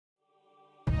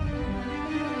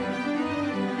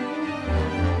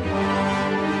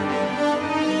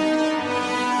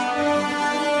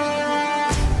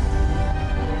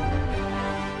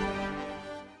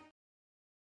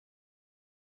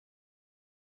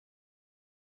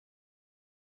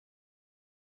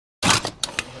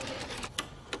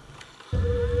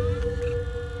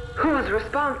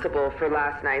responsible for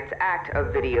last night's act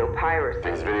of video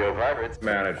piracy. These video pirates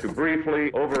managed to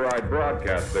briefly override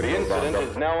broadcasts. The incident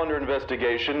is now under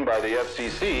investigation by the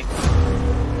FCC.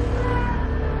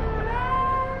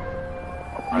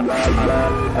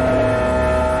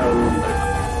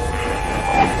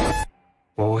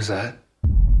 What was that?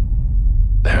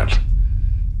 That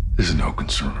is no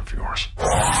concern of yours.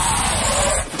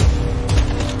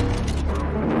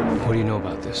 What do you know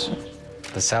about this?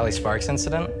 The Sally Sparks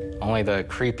incident? Only the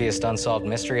creepiest unsolved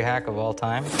mystery hack of all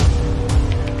time?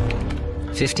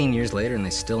 15 years later and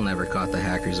they still never caught the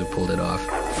hackers who pulled it off.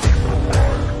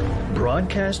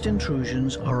 Broadcast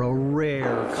intrusions are a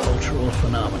rare cultural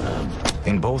phenomenon.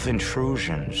 In both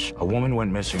intrusions, a woman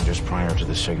went missing just prior to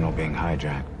the signal being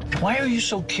hijacked. Why are you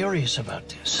so curious about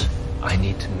this? I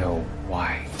need to know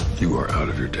why. You are out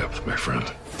of your depth, my friend.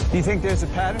 Do you think there's a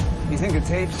pattern? Do you think the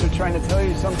tapes are trying to tell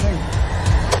you something?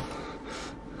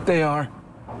 They are.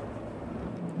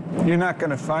 You're not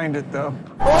gonna find it, though.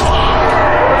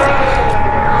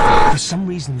 For some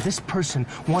reason, this person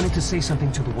wanted to say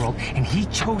something to the world, and he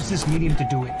chose this medium to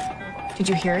do it. Did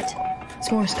you hear it?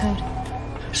 It's Morse code.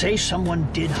 Say someone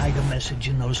did hide a message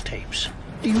in those tapes.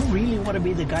 Do you really want to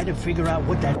be the guy to figure out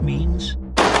what that means?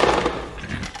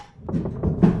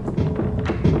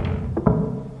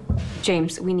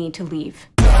 James, we need to leave.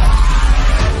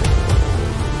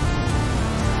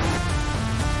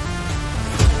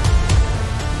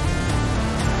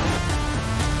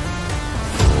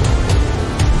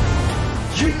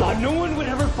 You thought no one would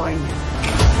ever find you.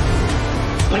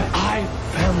 But I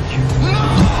found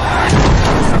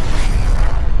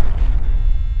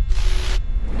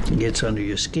you. It gets under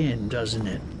your skin, doesn't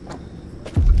it?